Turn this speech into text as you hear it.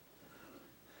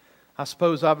I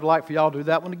suppose I would like for y'all to do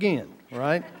that one again,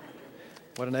 right?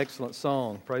 What an excellent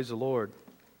song. Praise the Lord.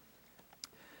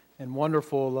 And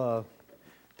wonderful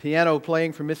piano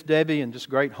playing from Miss Debbie, and just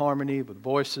great harmony with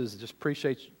voices. Just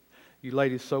appreciate you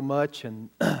ladies so much. And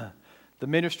the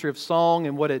ministry of song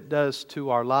and what it does to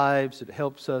our lives. It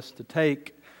helps us to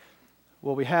take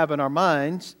what we have in our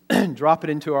minds and drop it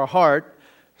into our heart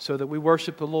so that we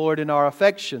worship the Lord in our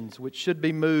affections, which should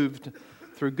be moved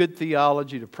through good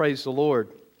theology to praise the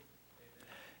Lord.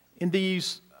 In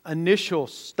these initial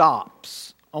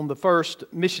stops on the first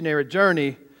missionary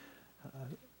journey,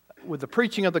 with the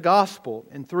preaching of the gospel,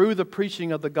 and through the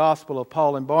preaching of the gospel of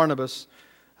Paul and Barnabas,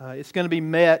 it's going to be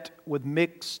met with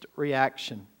mixed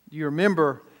reaction. You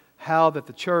remember how that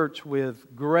the church,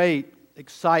 with great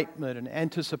excitement and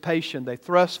anticipation, they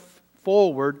thrust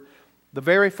forward the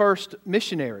very first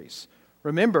missionaries.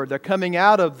 Remember, they're coming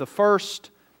out of the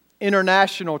first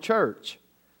international church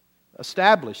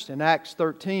established in Acts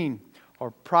 13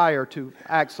 or prior to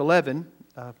Acts 11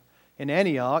 in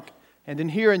Antioch. And then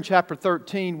here in chapter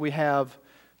 13 we have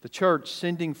the church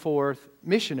sending forth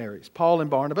missionaries, Paul and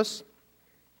Barnabas.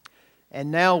 And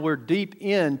now we're deep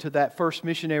into that first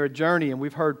missionary journey, and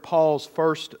we've heard Paul's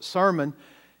first sermon.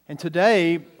 And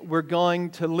today we're going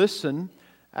to listen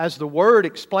as the Word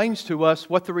explains to us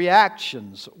what the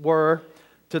reactions were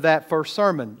to that first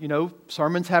sermon. You know,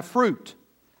 sermons have fruit.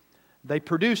 They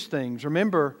produce things.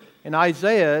 Remember, in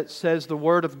Isaiah it says the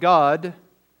Word of God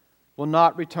will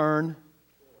not return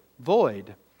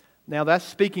void. Now that's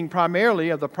speaking primarily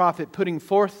of the prophet putting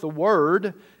forth the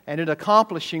Word and it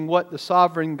accomplishing what the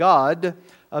sovereign God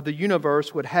of the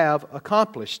universe would have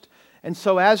accomplished. And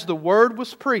so as the Word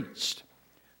was preached,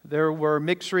 there were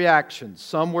mixed reactions.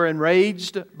 Some were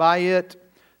enraged by it.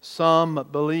 Some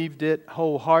believed it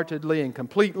wholeheartedly and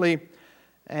completely.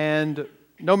 And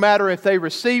no matter if they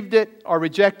received it or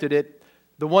rejected it,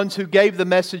 the ones who gave the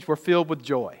message were filled with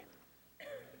joy.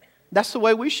 That's the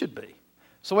way we should be.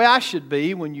 It's the way I should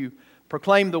be. When you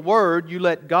proclaim the Word, you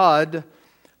let God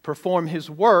perform His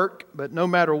work, but no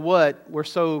matter what, we're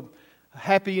so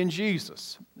happy in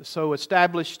Jesus, so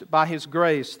established by His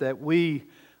grace that we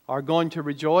are going to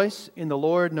rejoice in the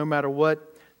Lord no matter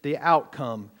what the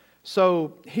outcome.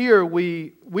 So here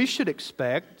we should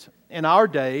expect in our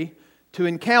day to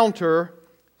encounter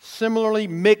similarly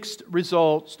mixed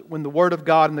results when the Word of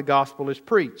God and the Gospel is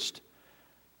preached.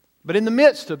 But in the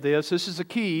midst of this is a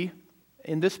key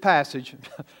in this passage,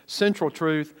 central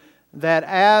truth, that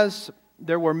as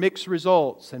there were mixed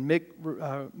results and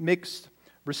mixed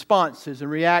responses and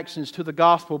reactions to the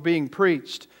gospel being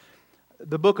preached,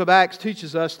 the book of Acts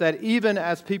teaches us that even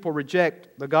as people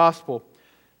reject the gospel,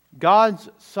 God's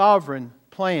sovereign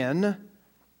plan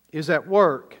is at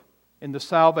work in the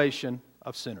salvation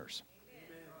of sinners.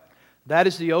 That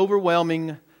is the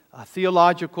overwhelming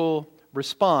theological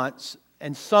response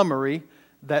and summary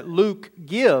that Luke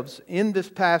gives in this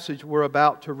passage we're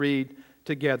about to read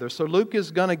together. So Luke is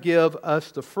going to give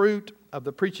us the fruit of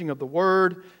the preaching of the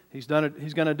Word. He's going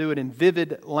to do it in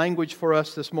vivid language for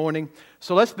us this morning.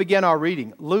 So let's begin our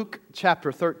reading. Luke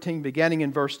chapter 13, beginning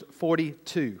in verse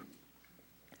 42.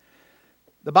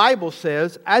 The Bible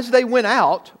says, as they went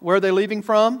out, where are they leaving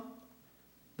from?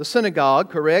 The synagogue,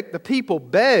 correct? The people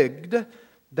begged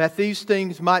that these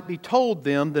things might be told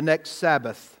them the next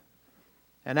Sabbath.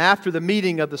 And after the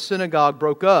meeting of the synagogue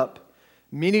broke up,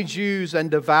 many Jews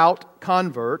and devout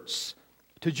converts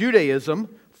to Judaism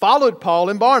followed Paul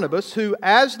and Barnabas, who,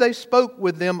 as they spoke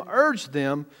with them, urged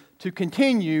them to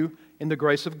continue in the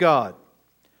grace of God.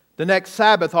 The next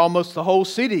Sabbath, almost the whole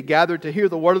city gathered to hear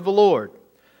the word of the Lord.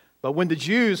 But when the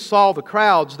Jews saw the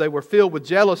crowds, they were filled with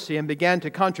jealousy and began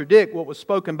to contradict what was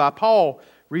spoken by Paul,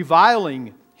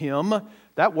 reviling him.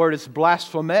 That word is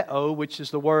blasphemeo, which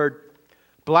is the word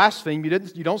blaspheme.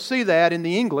 You don't see that in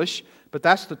the English, but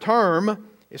that's the term.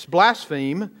 It's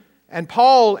blaspheme. And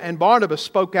Paul and Barnabas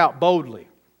spoke out boldly.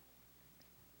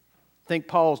 Think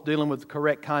Paul's dealing with the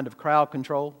correct kind of crowd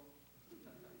control?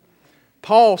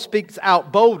 Paul speaks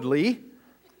out boldly,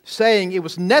 saying it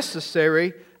was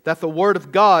necessary that the word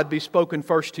of God be spoken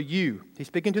first to you. He's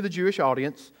speaking to the Jewish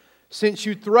audience. Since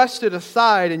you thrust it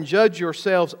aside and judge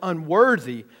yourselves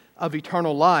unworthy of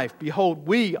eternal life, behold,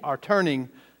 we are turning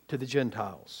to the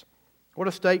Gentiles. What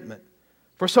a statement.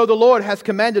 For so the Lord has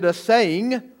commanded us,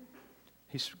 saying,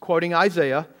 he's quoting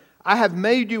Isaiah, I have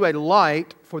made you a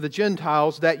light for the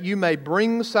Gentiles, that you may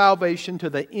bring salvation to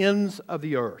the ends of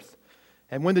the earth.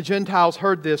 And when the Gentiles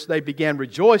heard this, they began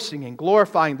rejoicing and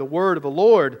glorifying the word of the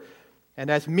Lord. And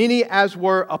as many as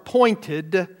were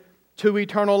appointed to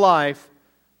eternal life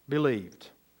believed.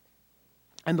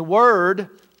 And the word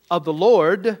of the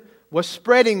Lord was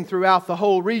spreading throughout the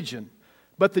whole region.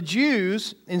 But the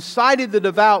Jews incited the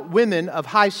devout women of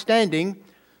high standing.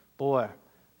 Boy,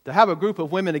 to have a group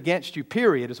of women against you,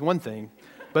 period, is one thing.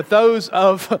 But those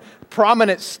of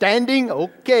prominent standing,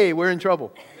 okay, we're in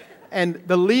trouble. And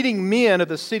the leading men of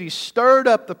the city stirred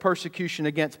up the persecution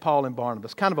against Paul and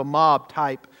Barnabas, kind of a mob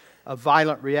type of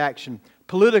violent reaction,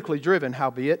 politically driven,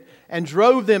 howbeit, and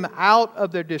drove them out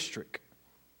of their district.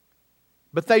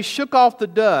 But they shook off the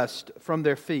dust from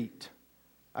their feet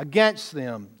against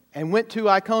them and went to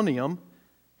Iconium,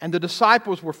 and the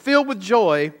disciples were filled with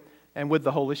joy and with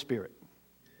the Holy Spirit.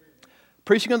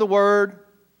 Preaching of the Word,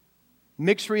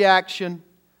 mixed reaction,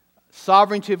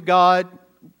 sovereignty of God.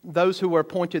 Those who were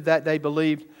appointed that day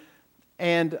believed.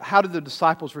 And how did the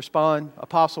disciples respond,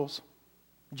 apostles?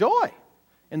 Joy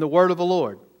in the word of the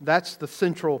Lord. That's the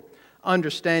central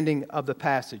understanding of the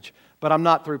passage. But I'm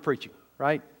not through preaching,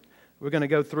 right? We're going to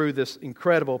go through this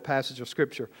incredible passage of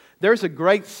Scripture. There's a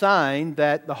great sign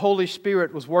that the Holy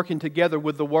Spirit was working together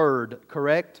with the Word,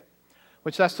 correct?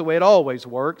 Which that's the way it always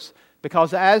works.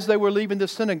 Because as they were leaving the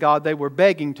synagogue, they were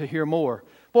begging to hear more.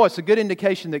 Boy, it's a good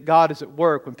indication that God is at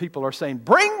work when people are saying,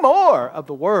 bring more of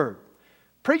the Word.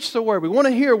 Preach the Word. We want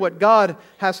to hear what God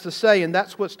has to say, and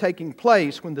that's what's taking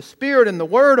place. When the Spirit and the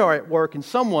Word are at work in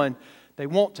someone, they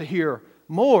want to hear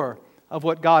more of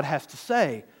what God has to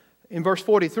say. In verse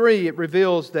 43, it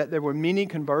reveals that there were many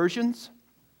conversions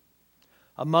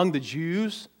among the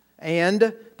Jews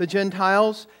and the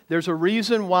Gentiles. There's a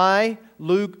reason why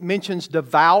Luke mentions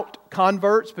devout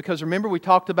converts, because remember we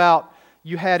talked about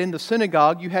you had in the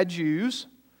synagogue, you had Jews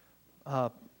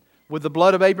with the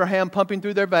blood of Abraham pumping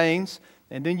through their veins,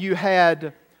 and then you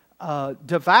had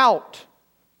devout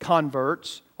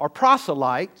converts or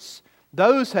proselytes.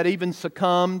 Those had even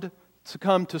succumbed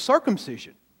to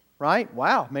circumcision, right?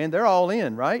 Wow, man, they're all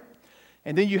in, right?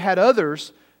 And then you had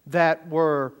others that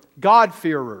were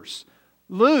God-fearers.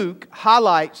 Luke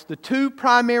highlights the two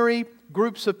primary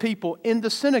groups of people in the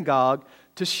synagogue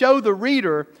to show the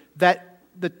reader that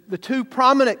the two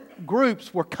prominent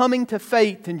groups were coming to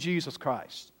faith in Jesus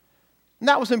Christ. And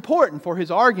that was important for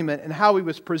his argument and how he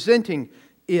was presenting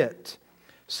it.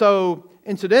 So,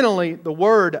 incidentally, the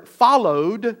word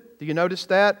followed. Do you notice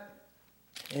that?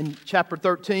 In chapter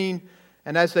 13,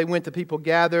 and as they went, the people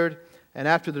gathered, and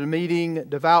after the meeting,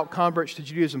 devout converts to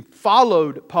Judaism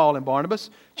followed Paul and Barnabas.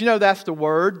 Do you know that's the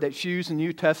word that's used in the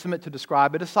New Testament to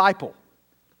describe a disciple?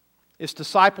 It's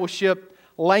discipleship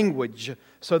language.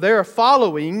 So they're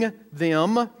following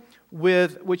them,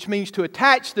 which means to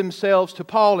attach themselves to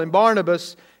Paul and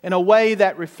Barnabas in a way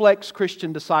that reflects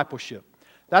Christian discipleship.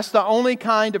 That's the only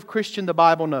kind of Christian the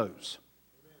Bible knows.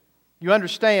 You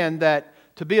understand that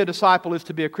to be a disciple is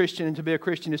to be a Christian, and to be a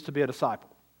Christian is to be a disciple.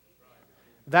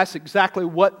 That's exactly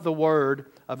what the Word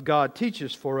of God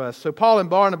teaches for us. So Paul and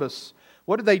Barnabas,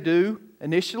 what did they do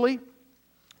initially?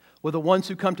 Were the ones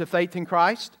who come to faith in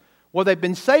Christ? Well, they've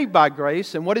been saved by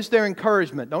grace, and what is their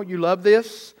encouragement? Don't you love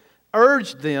this?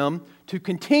 Urged them to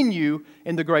continue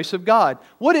in the grace of God.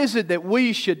 What is it that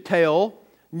we should tell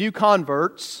new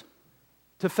converts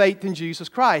to faith in Jesus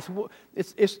Christ?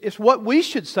 It's what we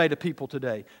should say to people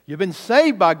today. You've been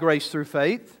saved by grace through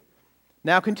faith.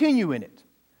 Now continue in it.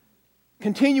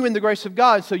 Continue in the grace of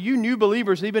God. So you new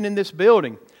believers, even in this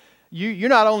building, you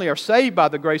not only are saved by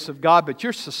the grace of God, but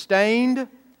you're sustained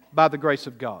by the grace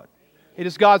of God. It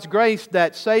is God's grace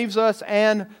that saves us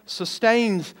and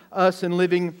sustains us in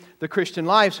living the Christian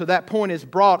life. So that point is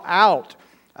brought out.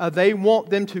 They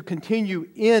want them to continue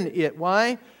in it.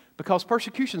 Why? Because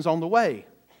persecution is on the way.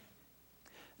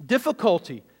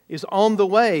 Difficulty is on the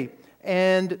way.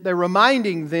 And they're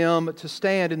reminding them to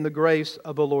stand in the grace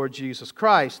of the Lord Jesus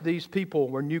Christ. These people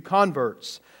were new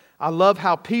converts. I love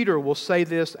how Peter will say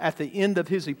this at the end of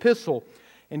his epistle.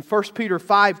 In 1 Peter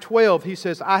 5:12, he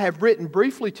says, I have written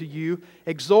briefly to you,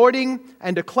 exhorting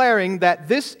and declaring that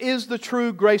this is the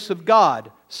true grace of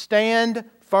God. Stand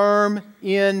firm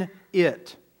in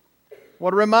it.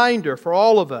 What a reminder for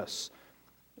all of us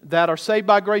that are saved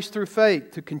by grace through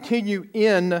faith to continue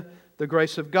in the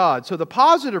grace of God. So the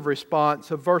positive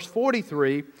response of verse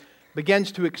 43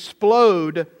 begins to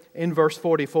explode in verse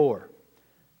 44.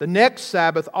 The next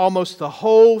Sabbath, almost the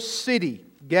whole city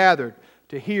gathered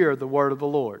to hear the word of the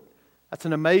Lord. That's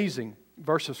an amazing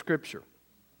verse of Scripture.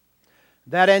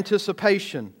 That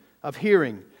anticipation of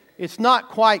hearing. It's not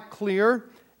quite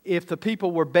clear if the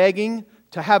people were begging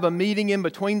to have a meeting in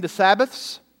between the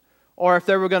Sabbaths or if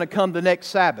they were going to come the next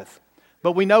Sabbath.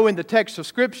 But we know in the text of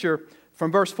Scripture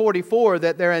from verse 44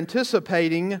 that they're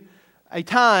anticipating a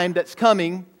time that's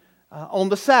coming on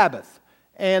the Sabbath.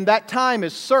 And that time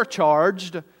is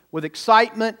surcharged with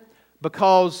excitement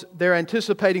because they're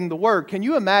anticipating the Word. Can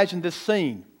you imagine this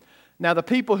scene? Now, the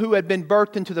people who had been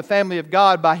birthed into the family of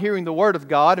God by hearing the Word of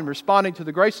God and responding to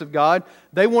the grace of God,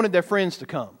 they wanted their friends to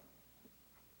come.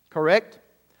 Correct?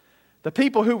 The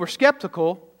people who were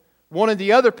skeptical wanted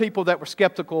the other people that were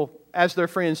skeptical as their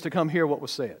friends to come hear what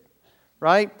was said.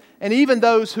 Right? And even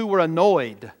those who were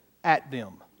annoyed at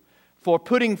them for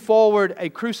putting forward a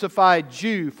crucified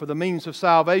Jew for the means of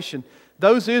salvation,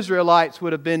 those Israelites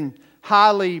would have been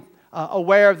highly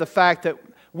aware of the fact that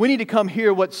we need to come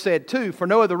hear what's said too, for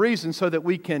no other reason so that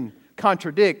we can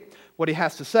contradict what he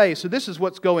has to say. So this is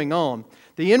what's going on.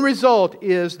 The end result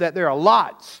is that there are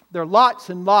lots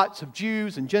and lots of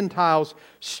Jews and Gentiles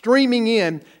streaming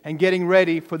in and getting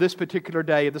ready for this particular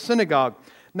day of the synagogue.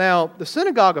 Now, the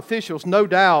synagogue officials, no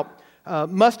doubt,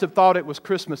 must have thought it was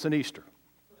Christmas and Easter.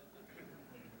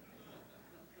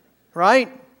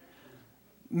 Right?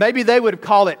 Maybe they would have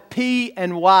called it P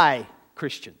and Y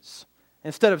Christians.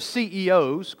 Instead of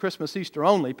CEOs, Christmas, Easter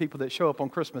only, people that show up on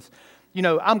Christmas. You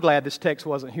know, I'm glad this text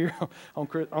wasn't here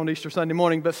on Easter Sunday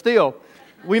morning, but still,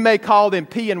 we may call them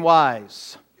P and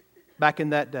Ys back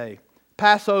in that day.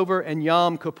 Passover and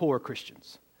Yom Kippur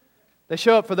Christians. They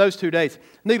show up for those 2 days.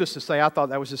 Needless to say, I thought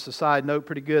that was just a side note,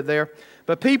 pretty good there.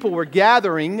 But people were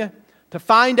gathering to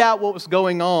find out what was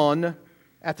going on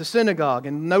at the synagogue.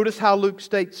 And notice how Luke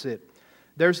states it.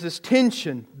 There's this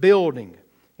tension building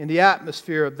in the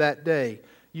atmosphere of that day.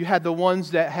 You had the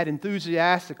ones that had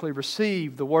enthusiastically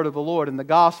received the word of the Lord and the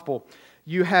gospel.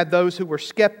 You had those who were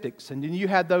skeptics, and then you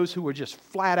had those who were just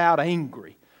flat out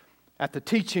angry at the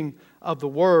teaching of the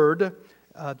word.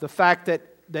 The fact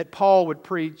that Paul would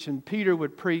preach and Peter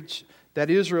would preach that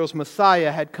Israel's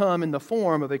Messiah had come in the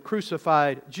form of a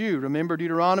crucified Jew. Remember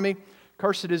Deuteronomy?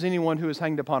 Cursed is anyone who is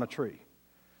hanged upon a tree.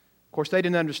 Of course, they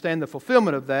didn't understand the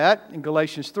fulfillment of that in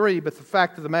Galatians 3, but the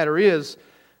fact of the matter is,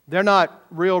 they're not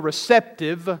real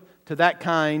receptive to that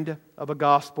kind of a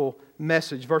gospel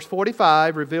message. Verse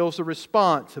 45 reveals the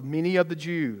response of many of the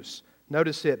Jews.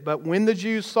 Notice it. But when the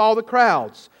Jews saw the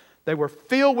crowds, they were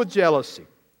filled with jealousy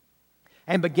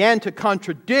and began to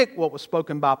contradict what was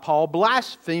spoken by Paul,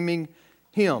 blaspheming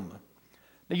him.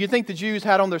 Now, you think the Jews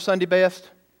had on their Sunday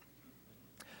best?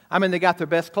 I mean, they got their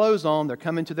best clothes on. They're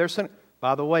coming to their synagogue.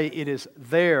 By the way, it is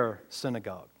their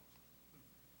synagogue.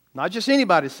 Not just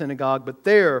anybody's synagogue, but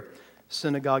their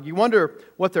synagogue. You wonder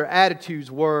what their attitudes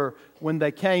were when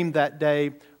they came that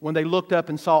day, when they looked up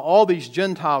and saw all these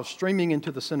Gentiles streaming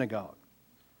into the synagogue.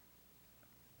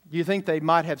 Do you think they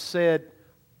might have said,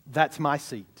 "That's my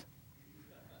seat"?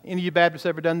 Any of you Baptists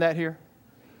ever done that here?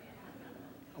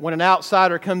 When an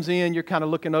outsider comes in, you're kind of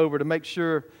looking over to make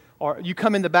sure, or you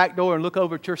come in the back door and look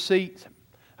over at your seat.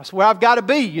 That's where I've got to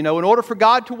be, you know, in order for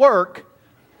God to work.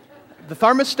 The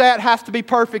thermostat has to be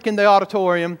perfect in the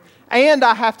auditorium, and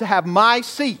I have to have my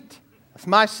seat. That's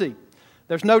my seat.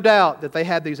 There's no doubt that they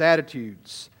had these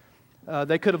attitudes.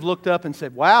 They could have looked up and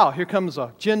said, "Wow, here comes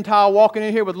a Gentile walking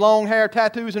in here with long hair,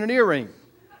 tattoos, and an earring.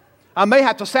 I may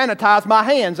have to sanitize my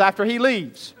hands after he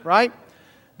leaves," right?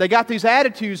 They got these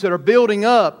attitudes that are building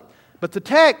up. But the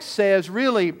text says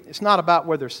really it's not about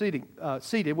where they're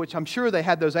seated, which I'm sure they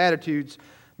had those attitudes,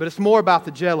 but it's more about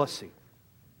the jealousy.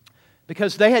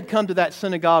 Because they had come to that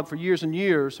synagogue for years and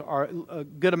years, or a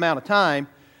good amount of time,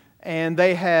 and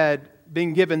they had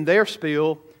been given their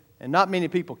spiel, and not many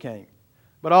people came.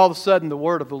 But all of a sudden, the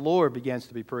word of the Lord begins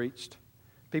to be preached.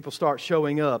 People start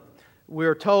showing up.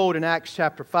 We're told in Acts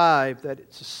chapter 5 that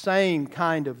it's the same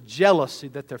kind of jealousy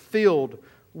that they're filled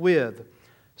with.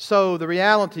 So the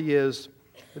reality is,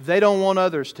 they don't want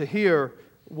others to hear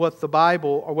what the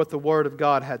Bible or what the Word of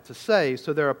God had to say.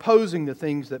 So they're opposing the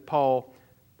things that Paul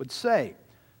would say.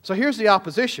 So here's the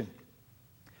opposition.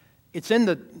 It's in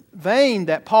the vein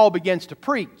that Paul begins to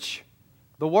preach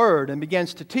the Word and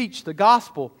begins to teach the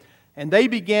gospel. And they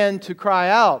begin to cry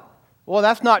out, "Well,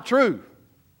 that's not true.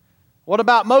 What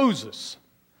about Moses?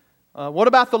 What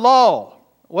about the law?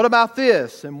 What about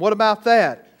this? And what about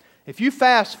that?" If you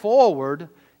fast forward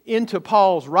into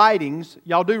Paul's writings,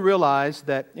 y'all do realize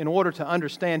that in order to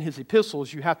understand his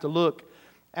epistles, you have to look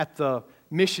at the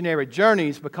missionary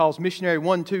journeys, because missionary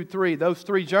 1, 2, 3, those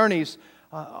 3 journeys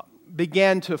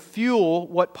began to fuel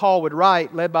what Paul would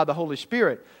write, led by the Holy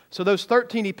Spirit. So those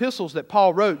 13 epistles that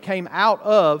Paul wrote came out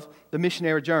of the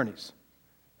missionary journeys,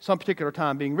 some particular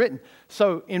time being written.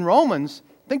 So in Romans,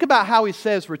 think about how he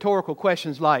says rhetorical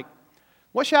questions like,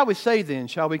 "What shall we say then?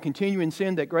 Shall we continue in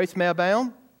sin that grace may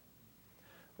abound?"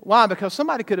 Why? Because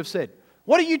somebody could have said,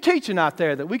 "What are you teaching out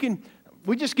there, that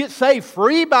we just get saved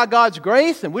free by God's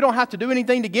grace and we don't have to do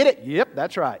anything to get it?" Yep,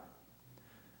 that's right.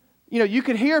 You know, you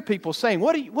could hear people saying,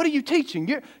 what are you teaching?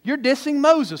 You're dissing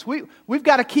Moses. We've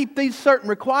got to keep these certain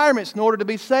requirements in order to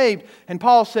be saved. And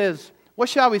Paul says, What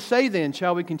shall we say then?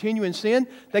 Shall we continue in sin?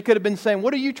 They could have been saying,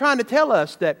 what are you trying to tell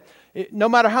us? That no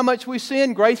matter how much we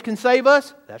sin, grace can save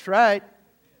us? That's right.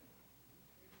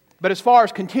 But as far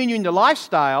as continuing the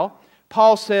lifestyle,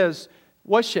 Paul says,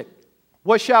 what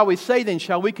shall we say then?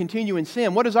 Shall we continue in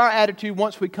sin? What is our attitude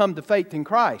once we come to faith in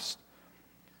Christ?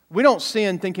 We don't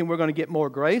sin thinking we're going to get more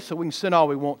grace so we can sin all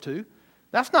we want to.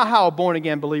 That's not how a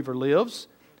born-again believer lives.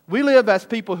 We live as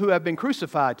people who have been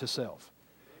crucified to self.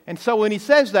 And so when he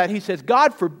says that, he says,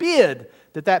 God forbid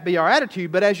that be our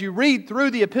attitude. But as you read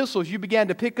through the epistles, you began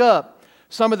to pick up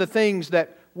some of the things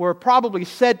that were probably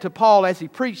said to Paul as he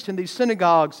preached in these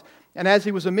synagogues and as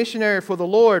he was a missionary for the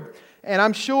Lord. And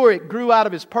I'm sure it grew out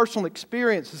of his personal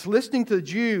experiences, listening to the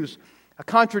Jews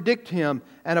contradict him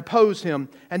and oppose him.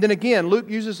 And then again, Luke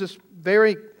uses this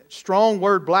very strong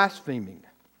word, blaspheming.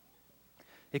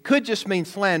 It could just mean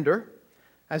slander,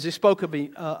 as he spoke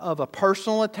of a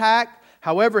personal attack.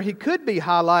 However, he could be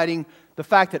highlighting the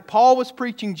fact that Paul was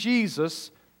preaching Jesus,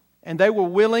 and they were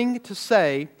willing to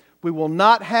say, we will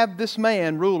not have this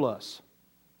man rule us.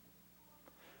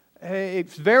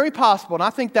 It's very possible, and I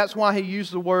think that's why he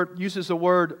uses the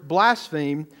word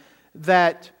blaspheme,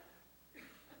 that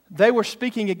they were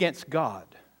speaking against God.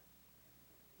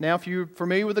 Now, if you're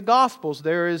familiar with the Gospels,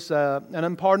 there is an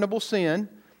unpardonable sin,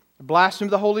 blasphemy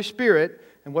of the Holy Spirit.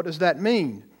 And what does that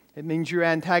mean? It means you're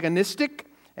antagonistic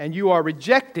and you are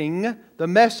rejecting the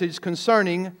message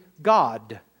concerning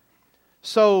God.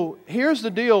 So here's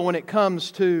the deal when it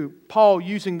comes to Paul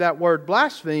using that word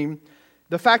blaspheme.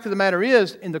 The fact of the matter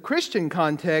is, in the Christian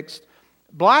context,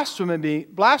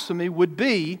 blasphemy would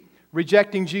be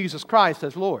rejecting Jesus Christ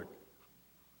as Lord.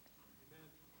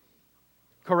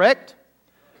 Correct?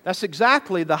 That's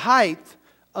exactly the height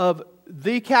of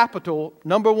the capital,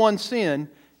 number one sin,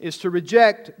 is to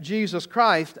reject Jesus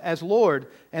Christ as Lord.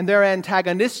 And they're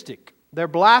antagonistic. They're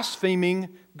blaspheming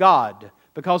God.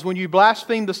 Because when you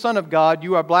blaspheme the Son of God,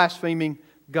 you are blaspheming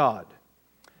God.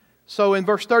 So in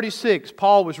verse 36,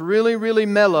 Paul was really, really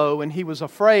mellow and he was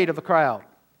afraid of the crowd.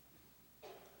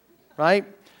 Right?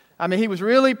 I mean, he was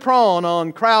really prone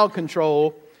on crowd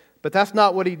control. But that's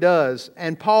not what he does.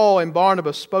 And Paul and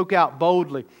Barnabas spoke out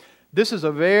boldly. This is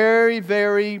a very,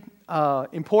 very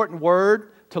important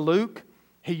word to Luke.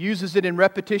 He uses it in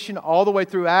repetition all the way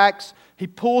through Acts. He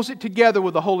pulls it together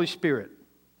with the Holy Spirit.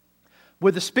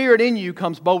 With the Spirit in you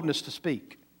comes boldness to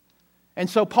speak. And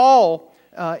so Paul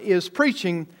is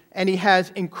preaching, and he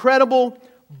has incredible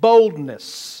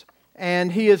boldness.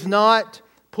 And he is not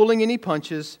pulling any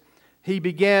punches. He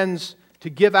begins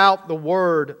to give out the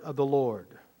word of the Lord.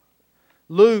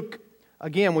 Luke,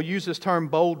 again, will use this term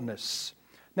boldness.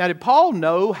 Now, did Paul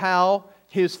know how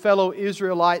his fellow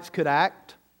Israelites could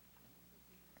act?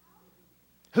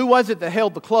 Who was it that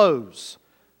held the clothes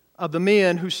of the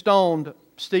men who stoned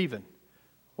Stephen?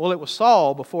 Well, it was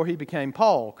Saul before he became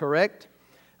Paul, correct?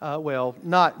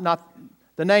 Not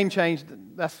the name change,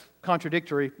 that's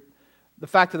contradictory. The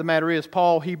fact of the matter is,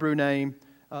 Paul, Hebrew name,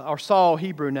 or Saul,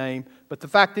 Hebrew name. But the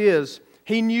fact is,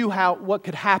 he knew what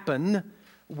could happen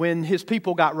when his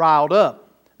people got riled up.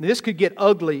 This could get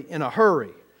ugly in a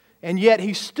hurry. And yet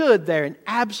he stood there in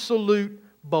absolute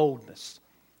boldness.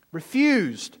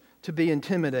 Refused to be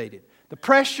intimidated. The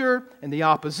pressure and the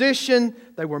opposition,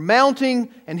 they were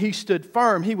mounting, and he stood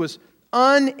firm. He was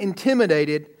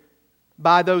unintimidated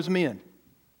by those men.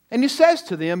 And he says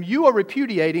to them, you are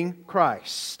repudiating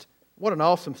Christ. What an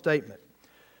awesome statement.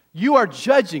 You are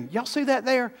judging. Y'all see that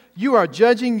there? You are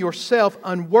judging yourself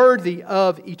unworthy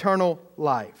of eternal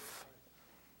life.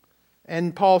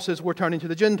 And Paul says we're turning to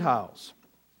the Gentiles.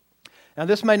 Now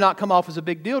this may not come off as a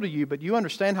big deal to you, but you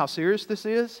understand how serious this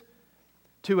is?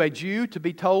 To a Jew to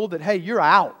be told that, hey, you're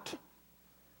out.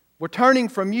 We're turning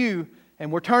from you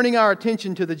and we're turning our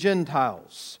attention to the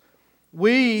Gentiles.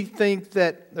 We think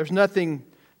that there's nothing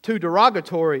too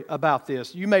derogatory about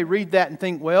this. You may read that and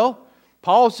think, well,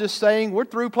 Paul's just saying we're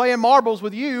through playing marbles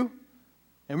with you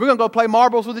and we're going to go play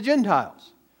marbles with the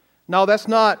Gentiles. No, that's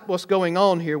not what's going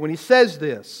on here. When he says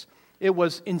this, it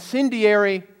was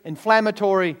incendiary,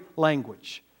 inflammatory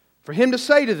language. For him to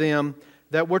say to them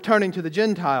that we're turning to the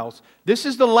Gentiles. This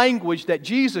is the language that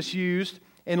Jesus used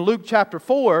in Luke chapter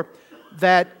 4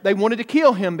 that they wanted to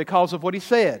kill him because of what he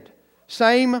said.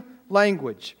 Same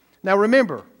language. Now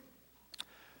remember,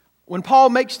 when Paul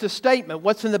makes this statement,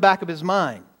 what's in the back of his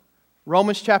mind?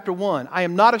 Romans chapter 1. I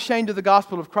am not ashamed of the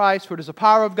gospel of Christ, for it is the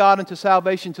power of God unto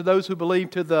salvation to those who believe,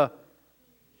 to the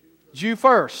Jew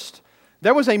first.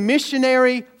 There was a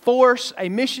missionary force, a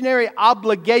missionary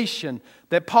obligation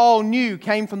that Paul knew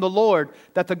came from the Lord,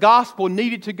 that the gospel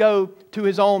needed to go to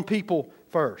his own people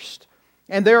first.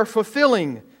 And they're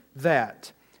fulfilling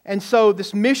that. And so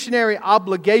this missionary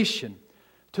obligation,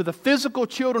 to the physical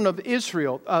children of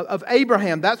Israel, of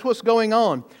Abraham. That's what's going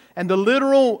on. And the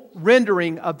literal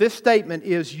rendering of this statement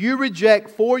is, you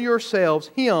reject for yourselves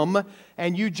Him,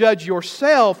 and you judge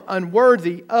yourself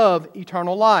unworthy of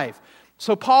eternal life.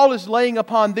 So Paul is laying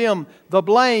upon them the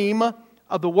blame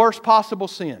of the worst possible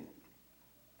sin.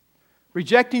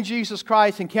 Rejecting Jesus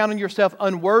Christ and counting yourself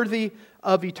unworthy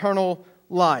of eternal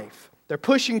life. They're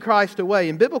pushing Christ away.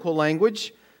 In biblical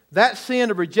language, that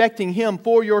sin of rejecting Him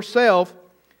for yourself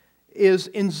is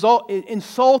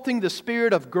insulting the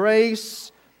Spirit of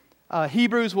grace.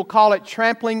 Hebrews will call it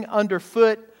trampling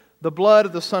underfoot the blood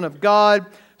of the Son of God.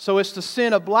 So it's the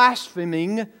sin of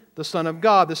blaspheming the Son of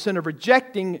God. The sin of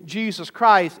rejecting Jesus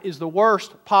Christ is the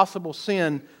worst possible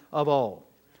sin of all.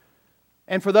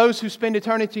 And for those who spend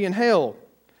eternity in hell,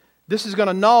 this is going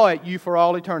to gnaw at you for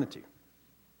all eternity.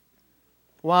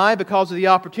 Why? Because of the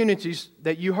opportunities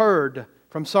that you heard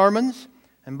from sermons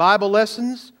and Bible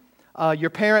lessons, your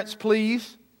parents'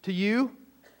 pleas to you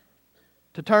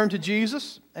to turn to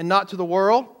Jesus and not to the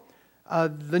world.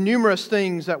 The numerous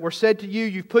things that were said to you,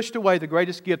 you've pushed away the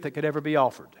greatest gift that could ever be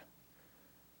offered.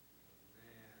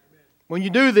 When you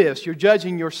do this, you're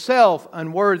judging yourself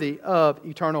unworthy of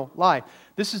eternal life.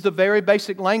 This is the very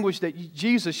basic language that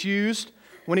Jesus used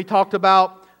when He talked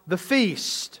about the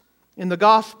feast in the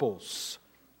Gospels.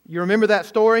 You remember that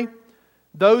story?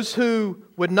 Those who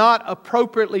would not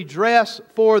appropriately dress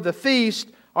for the feast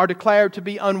are declared to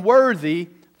be unworthy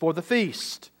for the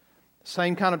feast.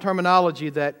 Same kind of terminology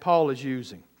that Paul is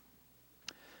using.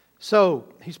 So,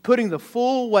 he's putting the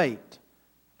full weight,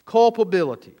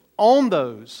 culpability on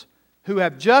those who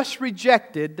have just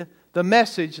rejected the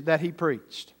message that he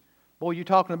preached. Boy, you're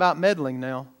talking about meddling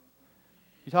now.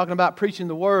 You're talking about preaching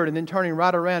the Word and then turning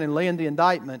right around and laying the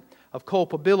indictment of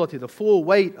culpability, the full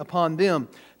weight upon them.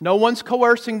 No one's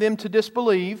coercing them to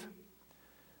disbelieve.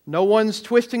 No one's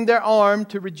twisting their arm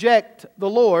to reject the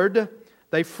Lord.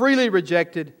 They freely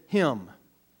rejected Him.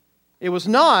 It was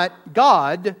not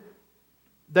God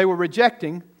they were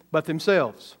rejecting, but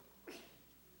themselves.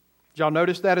 Did y'all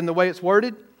notice that in the way it's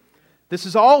worded? This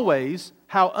is always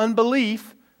how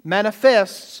unbelief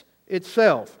manifests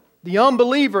itself. The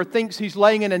unbeliever thinks he's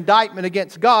laying an indictment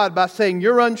against God by saying,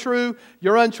 you're untrue,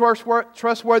 you're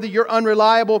untrustworthy, you're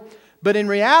unreliable. But in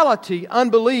reality,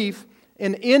 unbelief,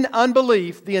 and in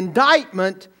unbelief, the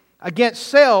indictment against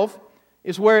self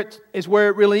is where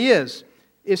it really is.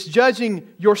 It's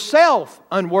judging yourself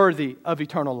unworthy of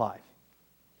eternal life.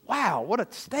 Wow, what a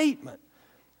statement.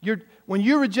 When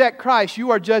you reject Christ, you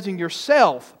are judging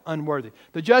yourself unworthy.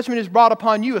 The judgment is brought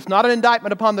upon you. It's not an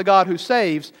indictment upon the God who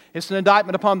saves. It's an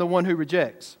indictment upon the one who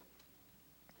rejects.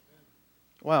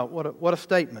 Wow, what a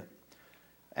statement.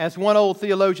 As one old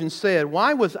theologian said,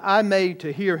 why was I made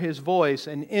to hear His voice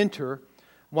and enter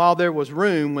while there was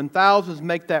room when thousands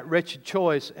make that wretched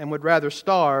choice and would rather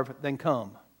starve than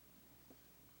come?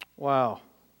 Wow.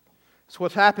 That's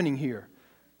what's happening here.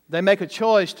 They make a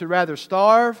choice to rather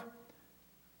starve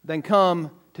than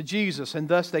come to Jesus, and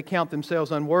thus they count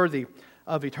themselves unworthy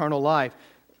of eternal life.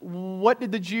 What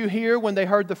did the Jew hear when they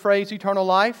heard the phrase eternal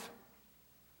life?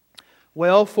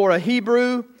 Well, for a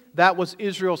Hebrew, that was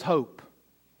Israel's hope.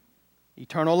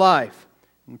 Eternal life.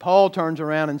 And Paul turns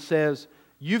around and says,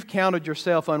 you've counted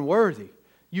yourself unworthy.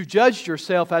 You've judged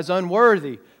yourself as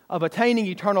unworthy of attaining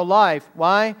eternal life.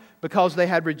 Why? Because they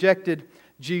had rejected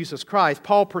Jesus Christ.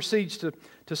 Paul proceeds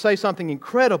to say something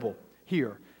incredible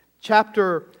here.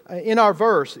 In our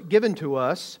verse given to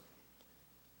us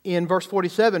in verse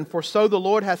 47, for so the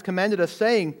Lord hath commanded us,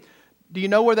 saying, do you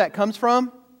know where that comes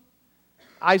from?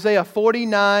 Isaiah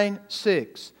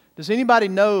 49:6. Does anybody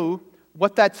know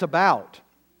what that's about?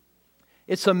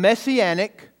 It's a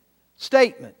messianic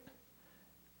statement.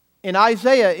 In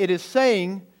Isaiah, it is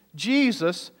saying,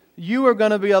 Jesus, you are going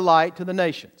to be a light to the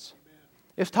nations.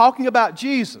 It's talking about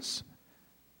Jesus.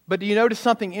 But do you notice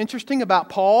something interesting about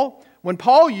Paul? When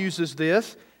Paul uses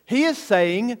this, he is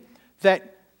saying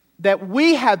that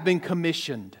we have been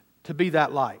commissioned to be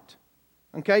that light.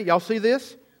 Okay, y'all see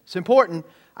this? It's important.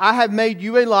 I have made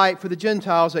you a light for the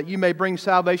Gentiles that you may bring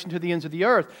salvation to the ends of the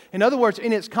earth. In other words,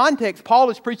 in its context, Paul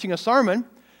is preaching a sermon,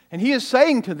 and he is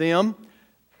saying to them,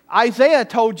 Isaiah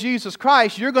told Jesus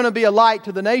Christ, you're going to be a light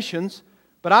to the nations,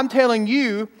 but I'm telling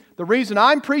you, the reason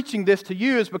I'm preaching this to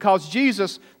you is because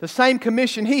Jesus, the same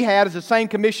commission He had is the same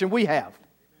commission we have.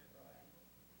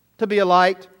 To be a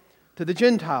light to the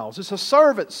Gentiles. It's a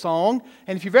servant song,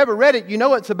 and if you've ever read it, you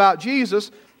know it's about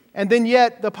Jesus, and then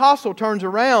yet the apostle turns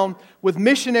around with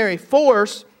missionary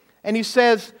force, and he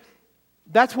says,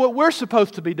 that's what we're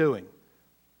supposed to be doing.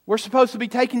 We're supposed to be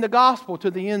taking the gospel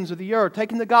to the ends of the earth,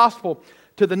 taking the gospel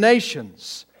to the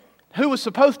nations. Who was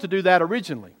supposed to do that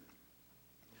originally?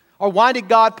 Or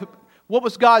what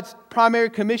was God's primary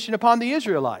commission upon the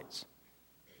Israelites?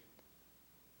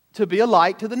 To be a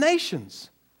light to the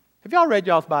nations. Have y'all read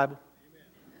y'all's Bible? Amen.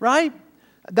 Right?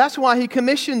 That's why He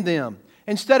commissioned them.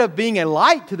 Instead of being a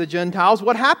light to the Gentiles,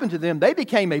 what happened to them? They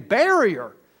became a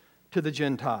barrier to the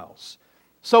Gentiles.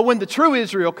 So when the true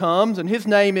Israel comes, and His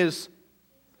name is,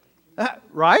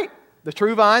 right? The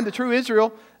true vine, the true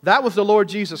Israel, that was the Lord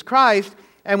Jesus Christ.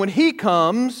 And when He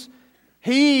comes,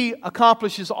 He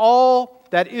accomplishes all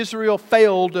that Israel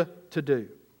failed to do.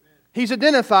 He's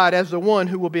identified as the one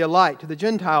who will be a light to the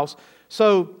Gentiles.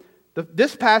 So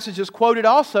this passage is quoted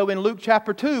also in Luke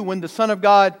chapter 2 when the Son of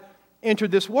God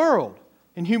entered this world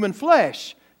in human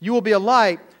flesh. You will be a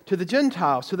light to the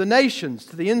Gentiles, to the nations,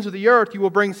 to the ends of the earth. You will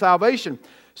bring salvation.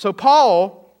 So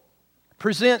Paul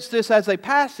presents this as a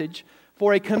passage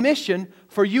for a commission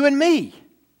for you and me.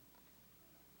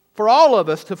 For all of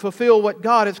us to fulfill what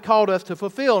God has called us to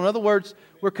fulfill. In other words,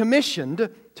 we're commissioned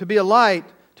to be a light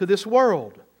to this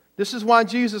world. This is why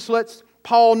Jesus lets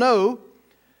Paul know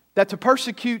that to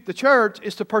persecute the church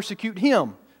is to persecute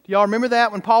him. Do y'all remember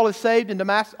that when Paul is saved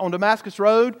on Damascus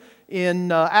Road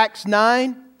in Acts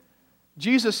 9?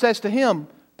 Jesus says to him,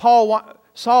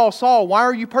 Saul, why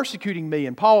are you persecuting me?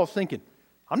 And Paul is thinking,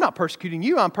 I'm not persecuting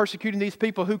you, I'm persecuting these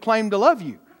people who claim to love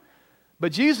you.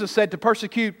 But Jesus said to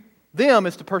persecute them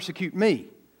is to persecute me.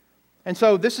 And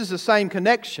so this is the same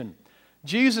connection.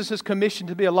 Jesus is commissioned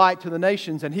to be a light to the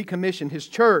nations, and He commissioned His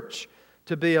church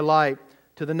to be a light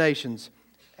to the nations.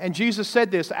 And Jesus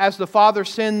said this, as the Father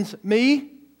sends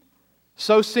me,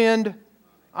 so send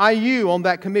I you on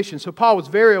that commission. So Paul was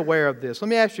very aware of this. Let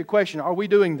me ask you a question. Are we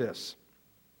doing this?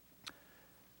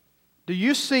 Do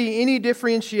you see any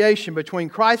differentiation between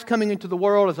Christ coming into the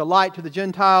world as a light to the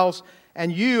Gentiles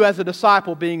and you as a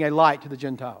disciple being a light to the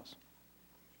Gentiles?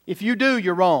 If you do,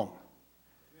 you're wrong.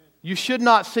 You should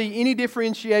not see any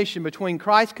differentiation between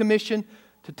Christ's commission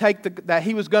to take that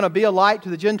He was going to be a light to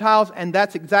the Gentiles, and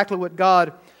that's exactly what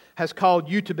God has called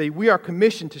you to be. We are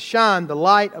commissioned to shine the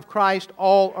light of Christ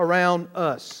all around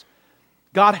us.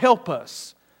 God help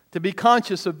us to be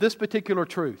conscious of this particular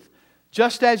truth.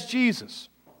 Just as Jesus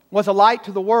was a light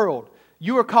to the world,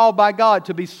 you are called by God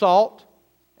to be salt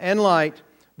and light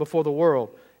before the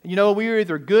world. You know, we are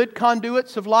either good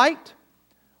conduits of light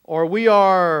or we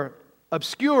are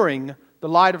obscuring the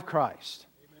light of Christ.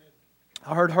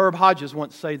 Amen. I heard Herb Hodges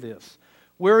once say this.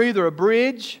 We're either a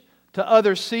bridge to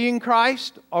others seeing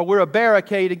Christ, or we're a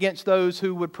barricade against those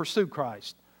who would pursue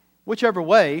Christ. Whichever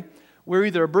way, we're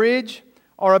either a bridge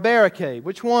or a barricade.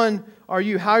 Which one are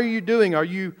you? How are you doing? Are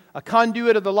you a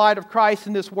conduit of the light of Christ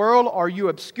in this world, or are you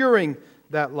obscuring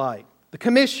that light? The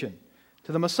commission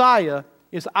to the Messiah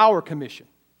is our commission.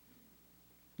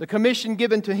 The commission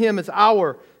given to Him is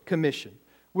our commission.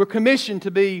 We're commissioned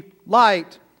to be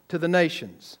light to the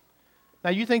nations. Now,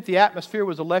 you think the atmosphere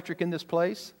was electric in this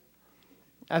place?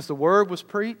 As the Word was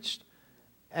preached,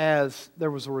 as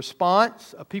there was a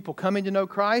response of people coming to know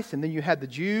Christ, and then you had the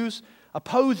Jews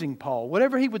opposing Paul.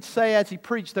 Whatever he would say as he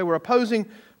preached, they were opposing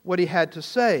what he had to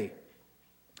say.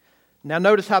 Now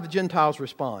notice how the Gentiles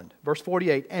respond. Verse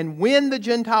 48, and when the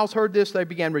Gentiles heard this, they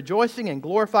began rejoicing and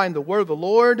glorifying the word of the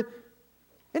Lord.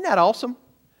 Isn't that awesome?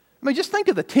 I mean, just think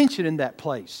of the tension in that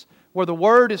place where the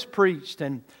word is preached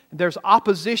and there's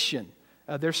opposition.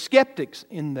 There's skeptics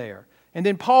in there. And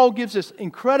then Paul gives this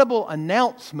incredible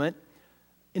announcement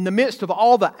in the midst of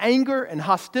all the anger and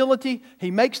hostility.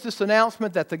 He makes this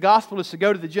announcement that the gospel is to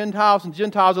go to the Gentiles, and the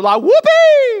Gentiles are like,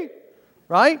 whoopee!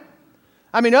 Right?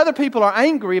 I mean, other people are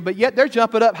angry, but yet they're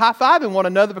jumping up, high-fiving one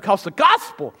another because the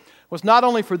gospel was not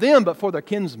only for them, but for their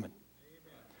kinsmen.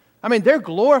 I mean, they're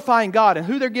glorifying God, and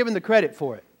who they're giving the credit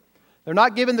for it. They're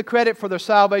not giving the credit for their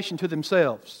salvation to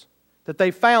themselves, that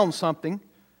they found something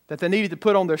that they needed to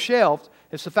put on their shelves.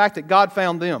 It's the fact that God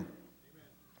found them.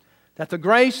 That the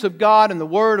grace of God and the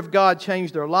Word of God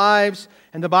changed their lives,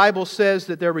 and the Bible says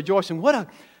that they're rejoicing.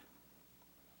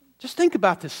 Just think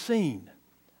about this scene.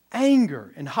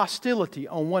 Anger and hostility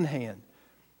on one hand,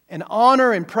 and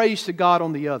honor and praise to God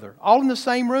on the other. All in the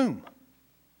same room.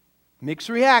 Mixed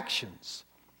reactions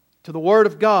to the Word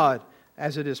of God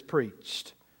as it is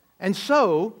preached. And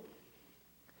so,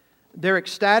 they're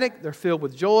ecstatic, they're filled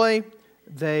with joy.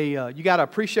 You got to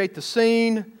appreciate the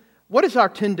scene. What is our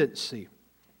tendency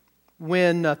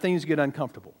when things get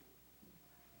uncomfortable?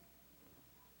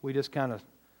 We just kind of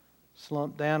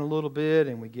slump down a little bit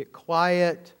and we get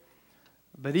quiet.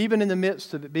 But even in the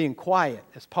midst of it being quiet,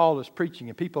 as Paul is preaching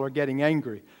and people are getting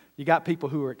angry, you got people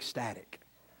who are ecstatic.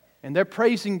 And they're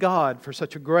praising God for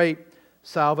such a great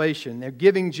salvation. They're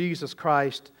giving Jesus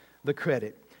Christ the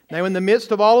credit. Now, in the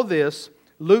midst of all of this,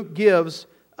 Luke gives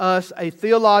us a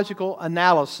theological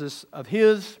analysis of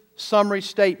his summary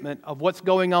statement of what's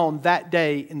going on that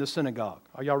day in the synagogue.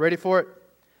 Are y'all ready for it?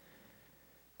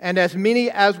 And as many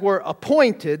as were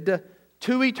appointed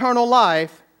to eternal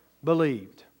life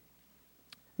believed.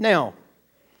 Now,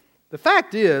 the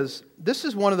fact is, this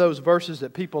is one of those verses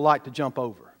that people like to jump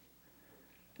over.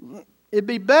 It'd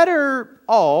be better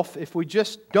off if we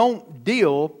just don't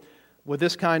deal with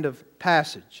this kind of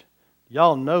passage.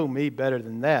 Y'all know me better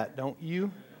than that, don't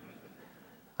you?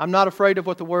 I'm not afraid of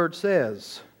what the Word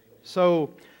says.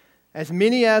 So, as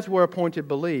many as were appointed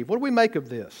believe. What do we make of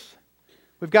this?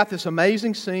 We've got this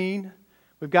amazing scene.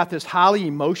 We've got this highly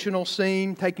emotional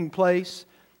scene taking place.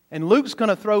 And Luke's going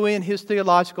to throw in his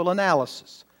theological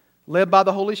analysis, led by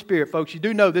the Holy Spirit. Folks, you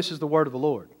do know this is the Word of the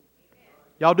Lord.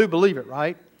 Y'all do believe it,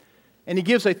 right? And he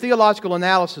gives a theological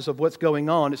analysis of what's going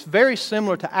on. It's very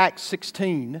similar to Acts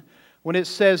 16, when it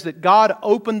says that God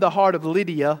opened the heart of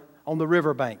Lydia on the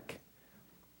riverbank.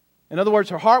 In other words,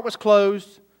 her heart was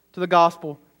closed to the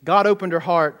gospel. God opened her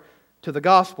heart to the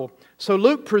gospel. So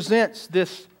Luke presents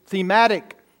this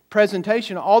thematic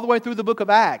presentation all the way through the book of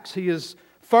Acts. He is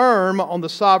firm on the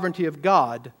sovereignty of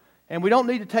God, and we don't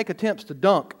need to take attempts to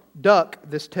duck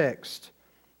this text.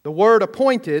 The word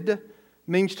appointed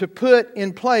means to put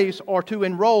in place or to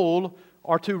enroll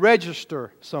or to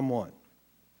register someone.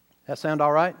 That sound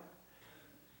all right?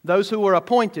 Those who were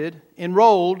appointed,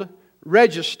 enrolled,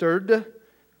 registered,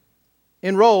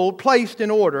 placed in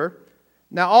order.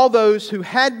 Now all those who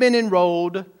had been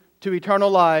enrolled to eternal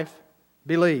life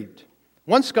believed.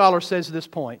 One scholar says this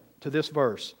point to this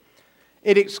verse.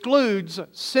 It excludes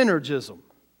synergism.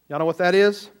 Y'all know what that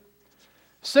is?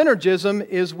 Synergism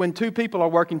is when two people are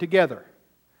working together.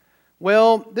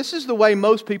 Well, this is the way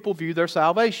most people view their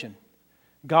salvation.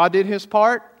 God did His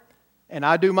part, and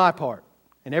I do my part.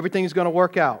 And everything's going to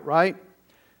work out, right?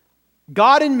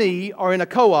 God and me are in a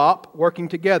co-op working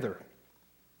together.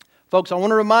 Folks, I want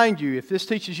to remind you, if this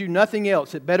teaches you nothing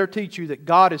else, it better teach you that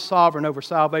God is sovereign over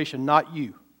salvation, not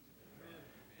you.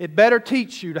 It better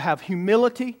teach you to have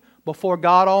humility before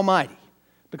God Almighty.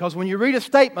 Because when you read a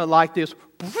statement like this,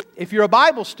 if you're a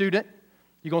Bible student,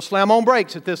 you're going to slam on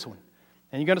brakes at this one.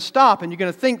 And you're going to stop and you're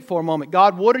going to think for a moment,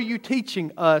 God, what are you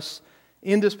teaching us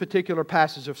in this particular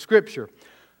passage of Scripture?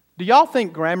 Do y'all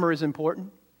think grammar is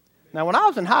important? Now, when I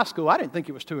was in high school, I didn't think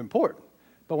it was too important.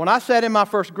 But when I sat in my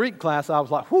first Greek class, I was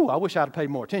like, I wish I'd have paid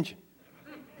more attention.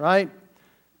 Right?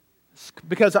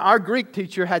 Because our Greek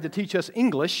teacher had to teach us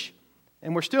English,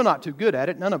 and we're still not too good at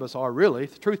it. None of us are, really,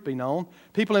 if the truth be known.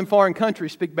 People in foreign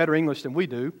countries speak better English than we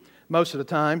do most of the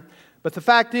time. But the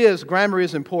fact is, grammar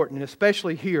is important,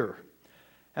 especially here.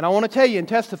 And I want to tell you and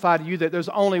testify to you that there's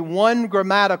only one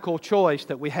grammatical choice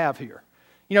that we have here.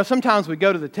 You know, sometimes we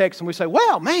go to the text and we say,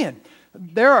 well, man,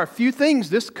 there are a few things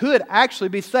this could actually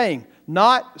be saying.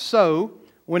 Not so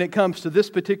when it comes to this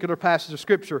particular passage of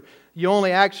Scripture. You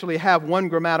only actually have one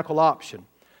grammatical option.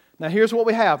 Now, here's what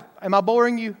we have. Am I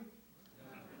boring you?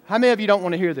 How many of you don't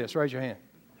want to hear this? Raise your hand.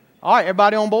 All right,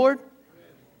 everybody on board?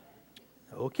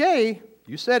 Okay,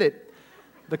 you said it.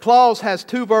 The clause has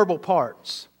two verbal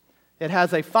parts. It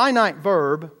has a finite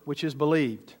verb, which is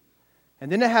believed.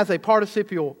 And then it has a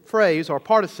participial phrase or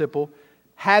participle,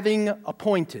 having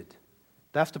appointed.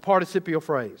 That's the participial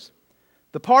phrase.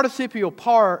 The participle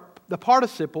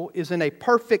is in a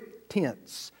perfect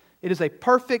tense. It is a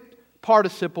perfect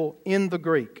participle in the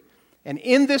Greek. And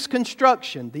in this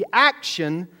construction, the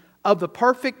action of the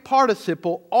perfect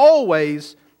participle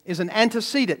always is an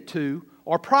antecedent to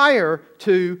or prior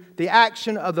to the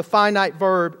action of the finite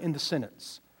verb in the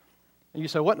sentence. And you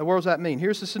say, what in the world does that mean?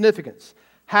 Here's the significance.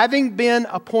 Having been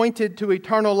appointed to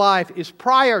eternal life is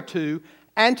prior to,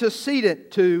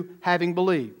 antecedent to having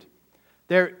believed.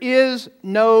 There is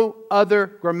no other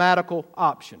grammatical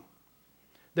option.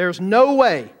 There's no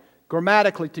way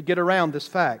grammatically to get around this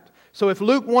fact. So if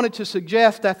Luke wanted to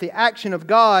suggest that the action of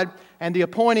God and the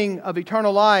appointing of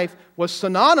eternal life was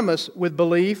synonymous with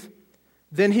belief,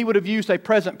 then he would have used a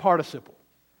present participle.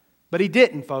 But he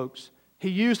didn't, folks. He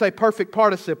used a perfect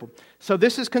participle. So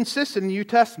this is consistent in the New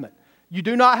Testament. You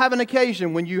do not have an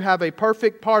occasion when you have a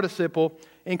perfect participle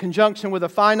in conjunction with a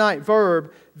finite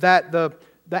verb that the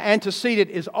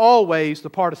antecedent is always the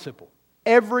participle.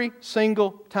 Every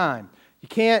single time. You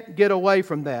can't get away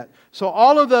from that. So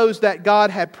all of those that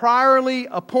God had priorly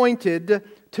appointed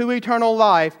to eternal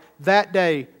life that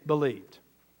day believed.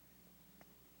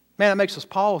 Man, it makes us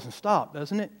pause and stop,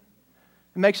 doesn't it?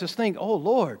 It makes us think, oh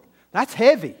Lord, that's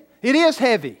heavy. It is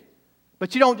heavy.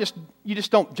 But you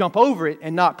just don't jump over it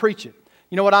and not preach it.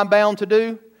 You know what I'm bound to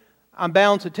do? I'm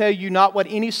bound to tell you not what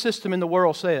any system in the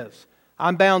world says.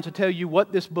 I'm bound to tell you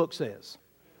what this book says.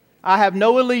 I have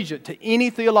no allegiance to any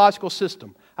theological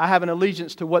system. I have an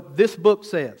allegiance to what this book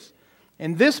says.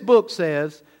 And this book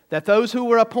says that those who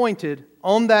were appointed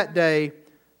on that day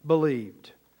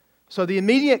believed. So the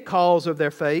immediate cause of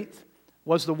their faith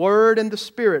was the Word and the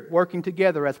Spirit working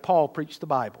together as Paul preached the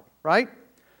Bible, right?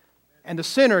 And the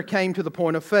sinner came to the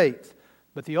point of faith.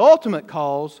 But the ultimate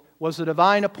cause was the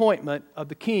divine appointment of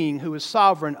the King who is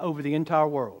sovereign over the entire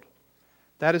world.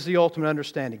 That is the ultimate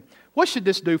understanding. What should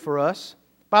this do for us?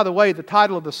 By the way, the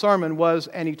title of the sermon was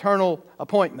An Eternal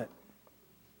Appointment.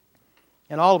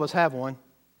 And all of us have one,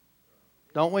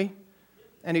 don't we?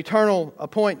 An eternal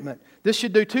appointment. This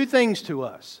should do two things to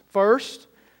us. First,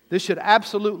 this should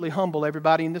absolutely humble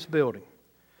everybody in this building.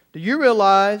 Do you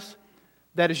realize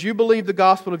that as you believe the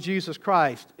gospel of Jesus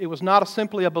Christ, it was not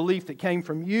simply a belief that came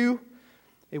from you,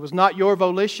 it was not your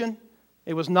volition,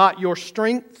 it was not your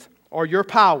strength or your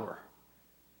power.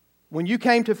 When you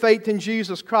came to faith in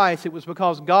Jesus Christ, it was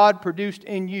because God produced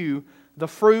in you the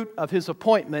fruit of His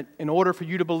appointment in order for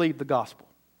you to believe the gospel.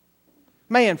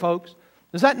 Man, folks,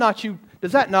 does that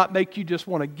not make you just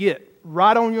want to get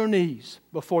right on your knees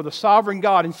before the sovereign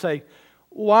God and say,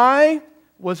 why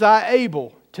was I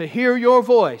able to hear your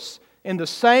voice in the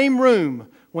same room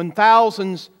when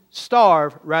thousands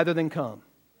starve rather than come?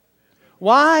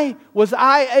 Why was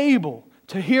I able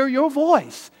to hear your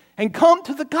voice and come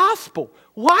to the gospel?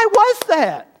 Why was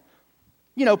that?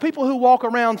 You know, people who walk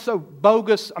around so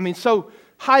bogus, so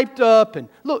hyped up, and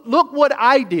look what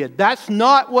I did. That's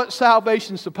not what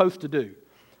salvation is supposed to do.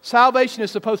 Salvation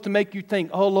is supposed to make you think,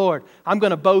 oh Lord, I'm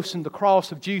going to boast in the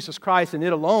cross of Jesus Christ and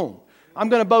it alone. I'm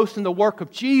going to boast in the work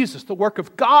of Jesus, the work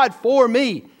of God for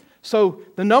me. So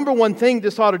the number one thing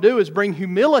this ought to do is bring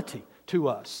humility to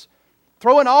us.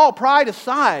 Throwing all pride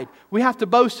aside, we have to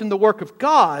boast in the work of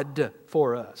God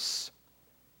for us.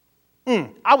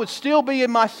 I would still be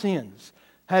in my sins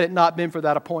had it not been for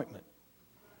that appointment.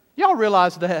 Y'all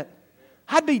realize that?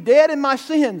 I'd be dead in my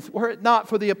sins were it not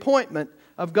for the appointment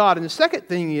of God. And the second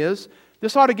thing is,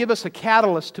 this ought to give us a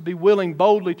catalyst to be willing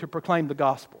boldly to proclaim the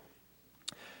gospel.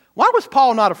 Why was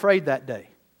Paul not afraid that day?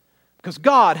 Because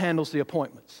God handles the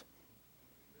appointments.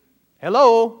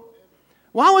 Hello?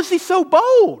 Why was he so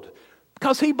bold?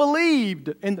 Because he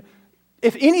believed in...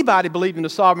 If anybody believed in the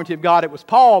sovereignty of God, it was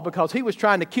Paul, because he was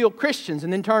trying to kill Christians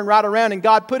and then turned right around and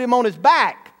God put him on his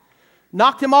back,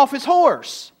 knocked him off his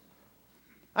horse.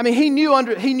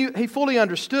 He fully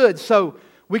understood, so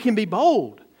we can be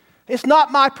bold. It's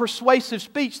not my persuasive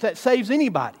speech that saves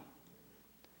anybody.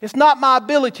 It's not my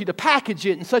ability to package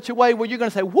it in such a way where you're going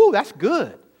to say, whoa, that's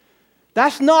good.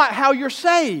 That's not how you're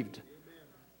saved.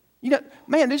 You know,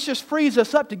 man, this just frees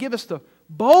us up to give us the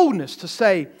boldness to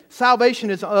say salvation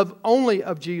is only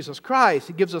of Jesus Christ.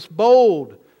 It gives us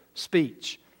bold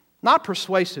speech, not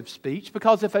persuasive speech,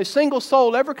 because if a single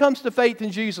soul ever comes to faith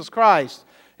in Jesus Christ,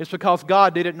 it's because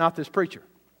God did it, not this preacher.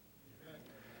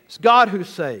 It's God who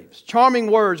saves.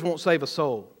 Charming words won't save a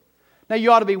soul. Now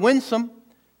you ought to be winsome,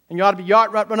 and you ought to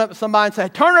run up to somebody and say,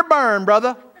 turn or burn,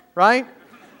 brother, right?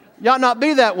 You ought not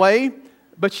be that way,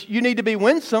 but you need to be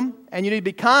winsome, and you need to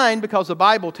be kind, because the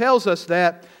Bible tells us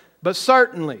that. But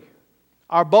certainly,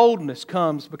 our boldness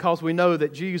comes because we know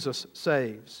that Jesus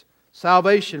saves.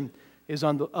 Salvation is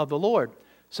of the Lord.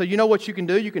 So you know what you can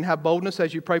do? You can have boldness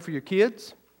as you pray for your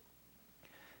kids,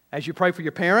 as you pray for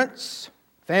your parents,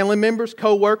 family members,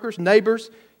 co-workers,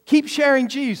 neighbors. Keep sharing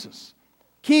Jesus.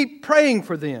 Keep praying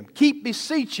for them. Keep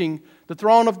beseeching the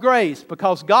throne of grace,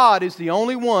 because God is the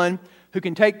only one who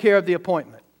can take care of the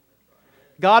appointment.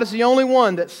 God is the only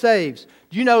one that saves.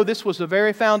 Do you know this was the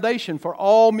very foundation for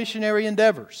all missionary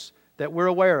endeavors that we're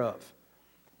aware of?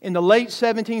 In the late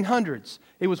 1700s,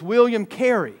 it was William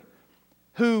Carey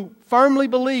who firmly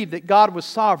believed that God was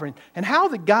sovereign. And how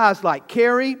the guys like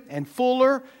Carey and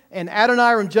Fuller and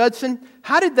Adoniram Judson,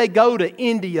 how did they go to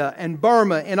India and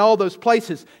Burma and all those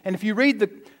places? And if you read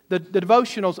the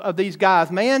devotionals of these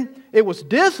guys, man, it was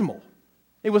dismal.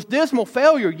 It was dismal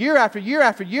failure year after year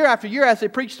after year after year as they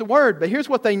preached the Word. But here's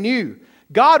what they knew.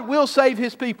 God will save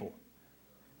His people.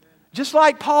 Just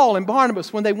like Paul and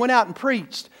Barnabas when they went out and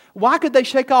preached. Why could they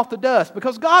shake off the dust?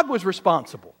 Because God was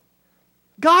responsible.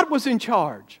 God was in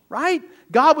charge, right?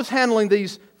 God was handling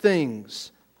these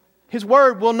things. His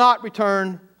Word will not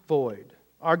return void.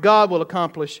 Our God will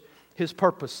accomplish His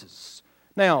purposes.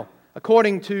 Now,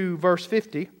 according to verse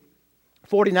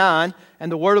 49,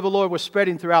 and the word of the Lord was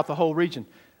spreading throughout the whole region.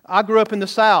 I grew up in the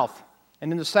South, and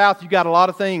in the South you got a lot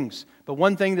of things, but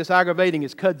one thing that's aggravating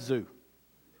is kudzu.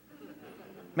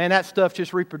 Man, that stuff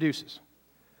just reproduces.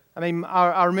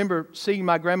 I remember seeing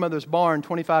my grandmother's barn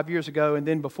 25 years ago, and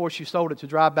then before she sold it to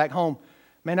drive back home,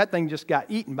 man, that thing just got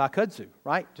eaten by kudzu,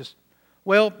 right? Just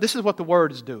Well, this is what the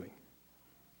Word is doing.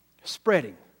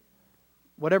 Spreading.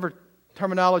 Whatever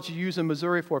terminology you use in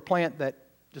Missouri for a plant that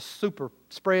just super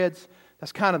spreads,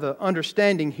 that's kind of the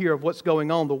understanding here of what's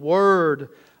going on. The Word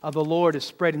of the Lord is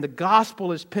spreading. The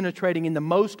gospel is penetrating in the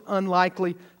most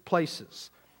unlikely places.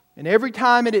 And every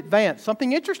time it advanced,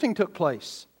 something interesting took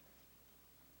place.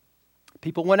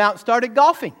 People went out and started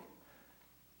golfing.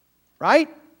 Right?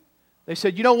 They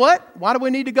said, you know what? Why do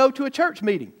we need to go to a church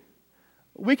meeting?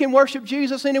 We can worship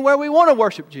Jesus anywhere we want to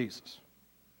worship Jesus.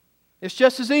 It's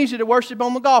just as easy to worship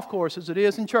on the golf course as it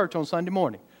is in church on Sunday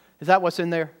morning. Is that what's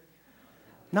in there?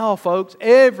 No, folks.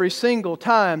 Every single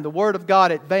time the Word of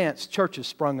God advanced, churches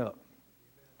sprung up.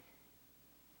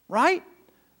 Right?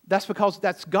 That's because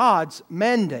that's God's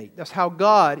mandate. That's how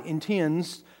God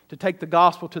intends to take the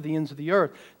gospel to the ends of the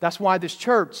earth. That's why this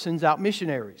church sends out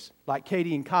missionaries like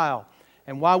Katie and Kyle,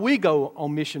 and why we go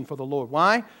on mission for the Lord.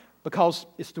 Why? Because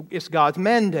it's God's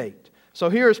mandate. So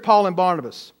here is Paul and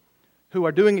Barnabas, who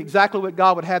are doing exactly what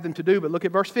God would have them to do. But look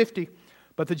at verse 50.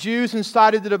 But the Jews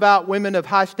incited the devout women of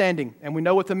high standing. And we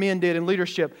know what the men did in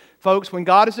leadership. Folks, when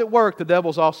God is at work, the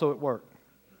devil's also at work.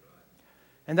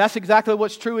 And that's exactly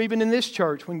what's true even in this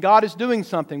church. When God is doing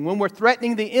something, when we're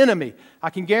threatening the enemy, I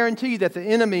can guarantee that the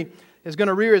enemy is going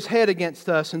to rear his head against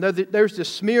us. And there's this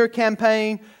smear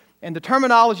campaign, and the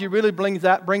terminology really brings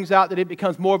out that it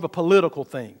becomes more of a political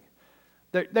thing.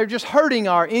 They're just hurting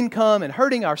our income and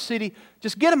hurting our city.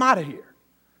 Just get them out of here.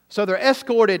 So they're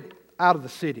escorted out of the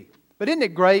city. But isn't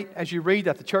it great as you read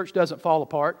that the church doesn't fall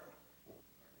apart?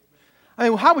 I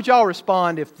mean, how would y'all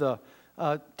respond if the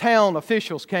town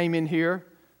officials came in here,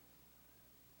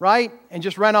 right, and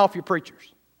just ran off your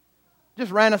preachers?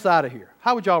 Just ran us out of here.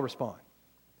 How would y'all respond?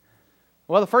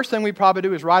 Well, the first thing we'd probably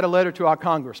do is write a letter to our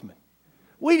congressman.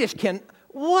 We just can't.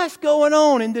 What's going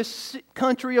on in this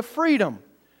country of freedom?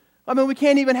 I mean, we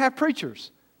can't even have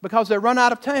preachers because they're run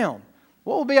out of town.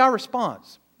 What will be our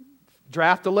response?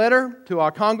 Draft a letter to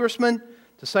our congressman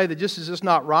to say that this is just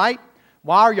not right.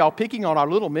 Why are y'all picking on our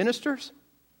little ministers?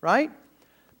 Right?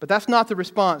 But that's not the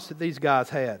response that these guys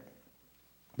had.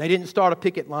 They didn't start a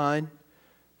picket line.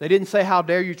 They didn't say, how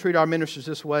dare you treat our ministers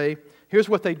this way. Here's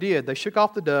what they did. They shook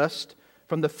off the dust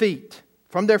from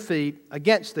their feet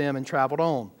against them and traveled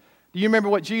on. Do you remember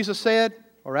what Jesus said?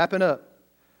 Or wrapping up.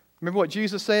 Remember what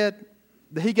Jesus said?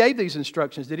 He gave these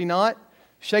instructions, did he not?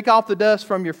 Shake off the dust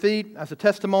from your feet as a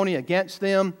testimony against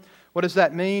them. What does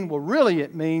that mean? Well, really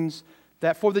it means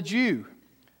that for the Jew,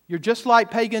 you're just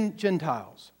like pagan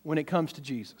Gentiles when it comes to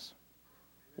Jesus.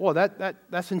 Well,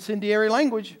 that's incendiary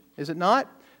language, is it not?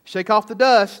 Shake off the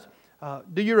dust.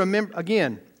 Do you remember,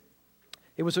 again,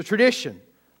 it was a tradition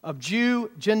of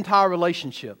Jew-Gentile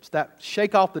relationships. That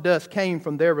shake off the dust came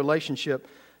from their relationship.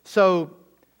 So,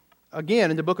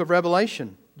 again, in the book of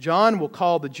Revelation, John will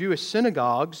call the Jewish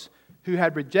synagogues who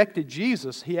had rejected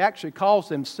Jesus, he actually calls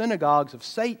them synagogues of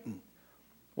Satan.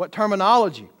 What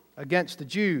terminology against the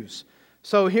Jews?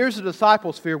 So here's the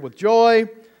disciples filled with joy.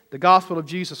 The gospel of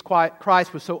Jesus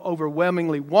Christ was so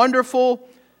overwhelmingly wonderful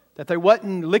that they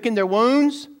wasn't licking their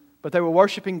wounds, but they were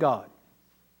worshiping God.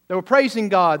 They were praising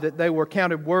God that they were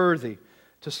counted worthy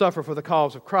to suffer for the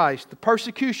cause of Christ. The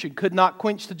persecution could not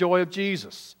quench the joy of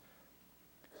Jesus.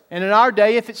 And in our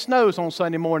day, if it snows on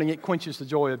Sunday morning, it quenches the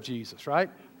joy of Jesus, right?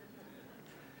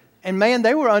 And man,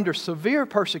 they were under severe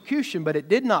persecution, but it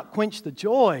did not quench the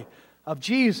joy of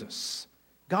Jesus.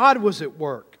 God was at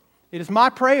work. It is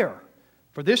my prayer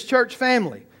for this church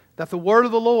family that the word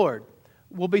of the Lord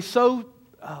will be so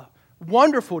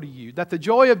wonderful to you, that the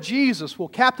joy of Jesus will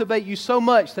captivate you so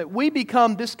much that we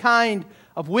become this kind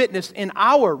of witness in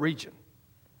our region.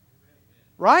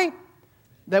 Right?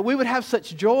 That we would have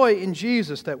such joy in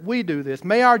Jesus that we do this.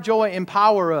 May our joy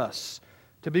empower us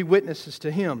to be witnesses to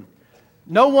Him.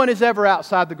 No one is ever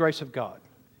outside the grace of God.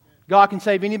 God can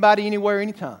save anybody, anywhere,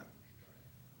 anytime.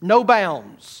 No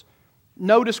bounds.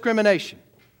 No discrimination.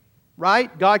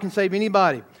 Right? God can save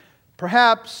anybody.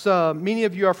 Perhaps many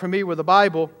of you are familiar with the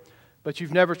Bible, but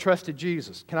you've never trusted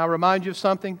Jesus. Can I remind you of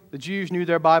something? The Jews knew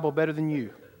their Bible better than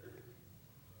you.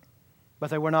 But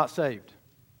they were not saved.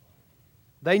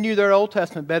 They knew their Old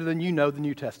Testament better than you know the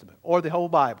New Testament or the whole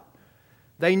Bible.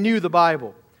 They knew the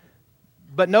Bible.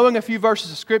 But knowing a few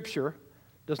verses of Scripture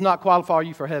does not qualify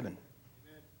you for heaven.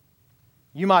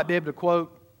 You might be able to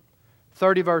quote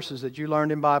 30 verses that you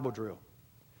learned in Bible drill.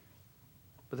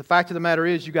 But the fact of the matter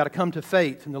is, you've got to come to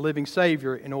faith in the living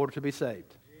Savior in order to be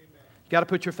saved. You've got to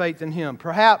put your faith in Him.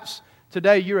 Perhaps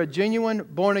today you're a genuine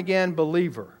born-again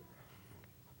believer.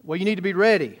 Well, you need to be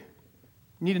ready.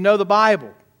 You need to know the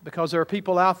Bible, because there are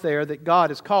people out there that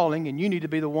God is calling, and you need to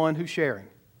be the one who's sharing.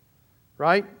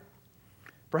 Right?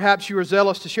 Perhaps you are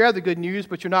zealous to share the good news,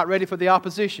 but you're not ready for the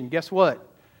opposition. Guess what?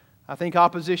 I think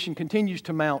opposition continues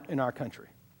to mount in our country.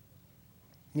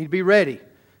 You need to be ready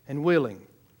and willing.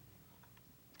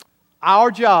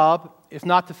 Our job is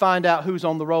not to find out who's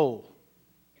on the roll.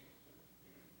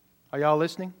 Are y'all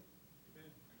listening?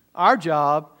 Our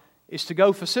job is to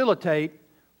go facilitate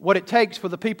what it takes for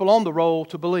the people on the roll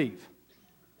to believe.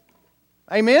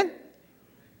 Amen?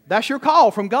 That's your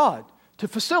call from God, to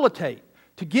facilitate,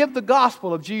 to give the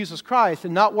gospel of Jesus Christ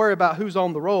and not worry about who's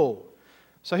on the roll.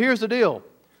 So here's the deal.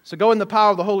 So go in the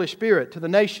power of the Holy Spirit to the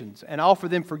nations and offer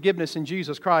them forgiveness in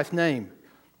Jesus Christ's name.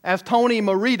 As Tony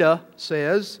Merida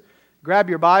says, grab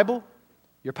your Bible,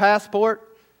 your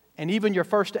passport, and even your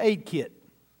first aid kit.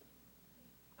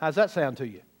 How's that sound to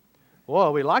you?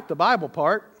 Well, we like the Bible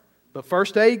part, but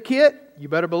first aid kit, you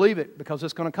better believe it because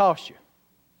it's going to cost you.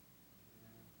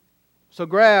 So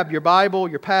grab your Bible,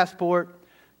 your passport,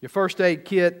 your first aid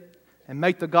kit, and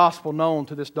make the gospel known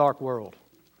to this dark world.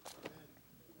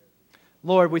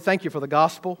 Lord, we thank you for the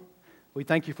gospel. We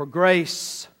thank you for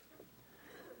grace.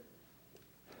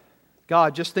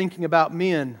 God, just thinking about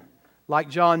men like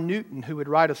John Newton who would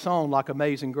write a song like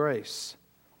Amazing Grace.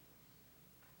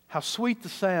 How sweet the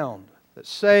sound that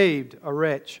saved a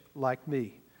wretch like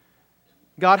me.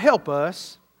 God, help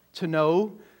us to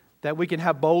know that we can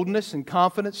have boldness and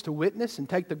confidence to witness and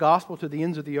take the gospel to the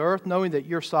ends of the earth, knowing that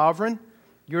you're sovereign,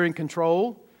 you're in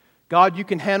control. God, you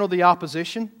can handle the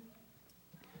opposition.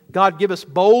 God, give us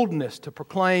boldness to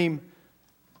proclaim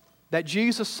that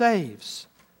Jesus saves.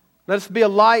 Let us be a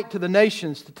light to the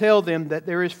nations to tell them that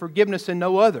there is forgiveness in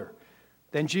no other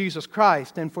than Jesus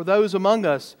Christ. And for those among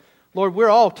us, Lord, we're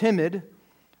all timid.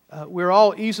 We're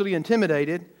all easily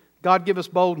intimidated. God, give us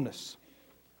boldness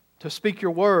to speak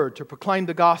your word, to proclaim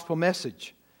the gospel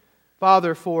message.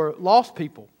 Father, for lost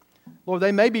people, Lord,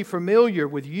 they may be familiar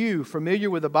with you,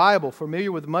 familiar with the Bible,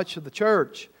 familiar with much of the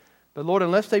church. But Lord,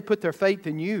 unless they put their faith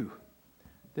in you,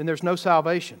 then there's no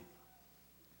salvation.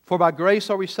 For by grace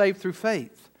are we saved through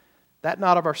faith. That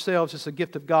not of ourselves is a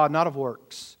gift of God, not of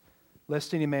works,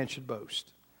 lest any man should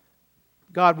boast.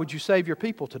 God, would you save your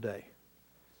people today?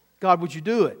 God, would you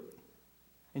do it?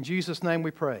 In Jesus' name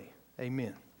we pray.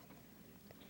 Amen.